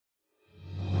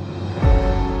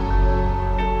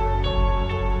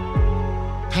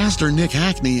Pastor Nick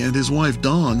Hackney and his wife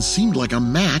Dawn seemed like a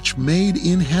match made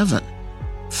in heaven.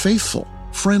 Faithful,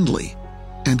 friendly,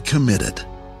 and committed.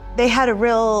 They had a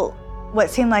real,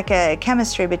 what seemed like a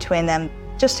chemistry between them.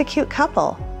 Just a cute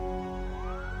couple.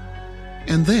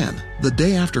 And then, the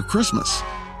day after Christmas,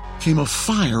 came a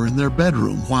fire in their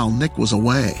bedroom while Nick was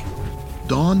away.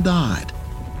 Dawn died.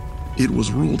 It was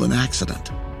ruled an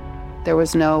accident. There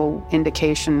was no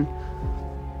indication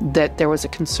that there was a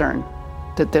concern,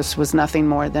 that this was nothing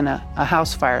more than a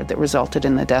house fire that resulted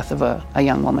in the death of a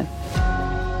young woman.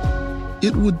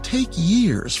 It would take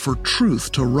years for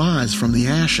truth to rise from the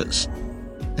ashes.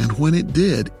 And when it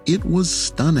did, it was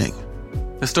stunning.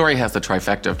 The story has the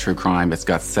trifecta of true crime. It's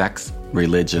got sex,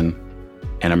 religion,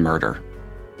 and a murder.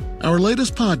 Our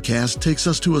latest podcast takes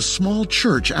us to a small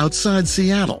church outside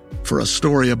Seattle for a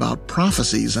story about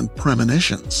prophecies and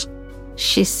premonitions.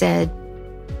 She said,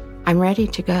 "I'm ready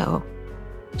to go."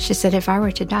 She said, "If I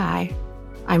were to die,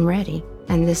 I'm ready."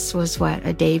 And this was,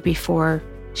 a day before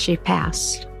she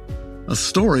passed. A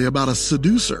story about a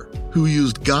seducer who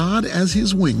used God as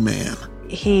his wingman.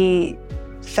 He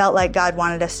felt like God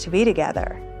wanted us to be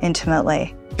together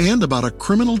intimately. And about a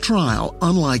criminal trial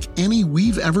unlike any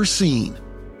we've ever seen,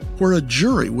 where a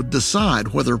jury would decide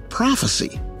whether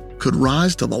prophecy could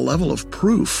rise to the level of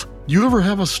proof. You ever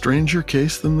have a stranger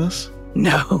case than this?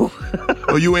 No.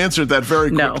 Oh, you answered that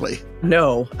very quickly.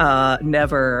 No,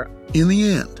 never. In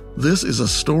the end, this is a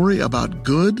story about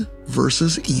good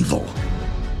versus evil.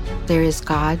 There is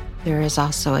God, there is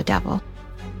also a devil.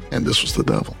 And this was the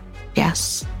devil.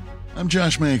 Yes. I'm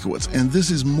Josh Mankiewicz, and this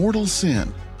is Mortal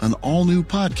Sin, an all-new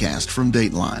podcast from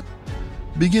Dateline.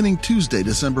 Beginning Tuesday,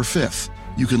 December 5th,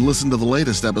 you can listen to the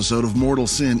latest episode of Mortal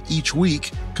Sin each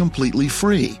week completely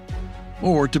free.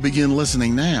 Or to begin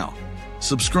listening now,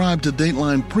 subscribe to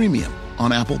Dateline Premium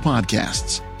on Apple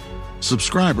Podcasts.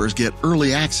 Subscribers get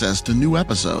early access to new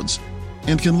episodes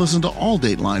and can listen to all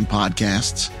Dateline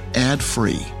podcasts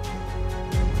ad-free.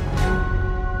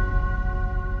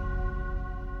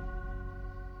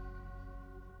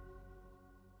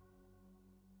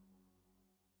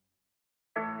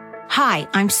 Hi,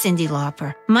 I'm Cyndi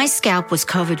Lauper. My scalp was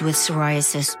covered with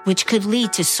psoriasis, which could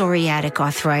lead to psoriatic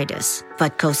arthritis,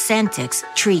 but Cosentyx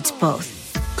treats both.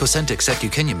 Cosentyx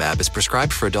secukinumab is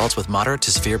prescribed for adults with moderate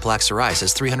to severe plaque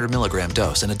psoriasis 300 milligram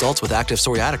dose and adults with active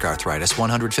psoriatic arthritis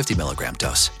 150 milligram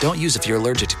dose. Don't use if you're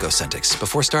allergic to Cosentyx.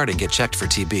 Before starting, get checked for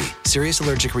TB. Serious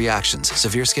allergic reactions,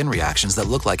 severe skin reactions that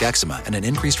look like eczema, and an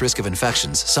increased risk of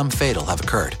infections, some fatal, have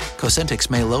occurred. Cosentyx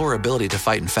may lower ability to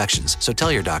fight infections, so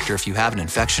tell your doctor if you have an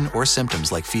infection or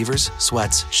symptoms like fevers,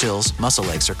 sweats, chills, muscle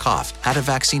aches, or cough, had a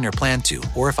vaccine or plan to,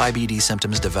 or if IBD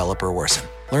symptoms develop or worsen.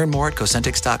 Learn more at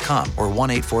Cosentyx.com or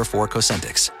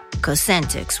 1-844-COSENTYX.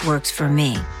 Cosentyx works for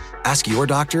me. Ask your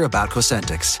doctor about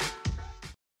Cosentyx.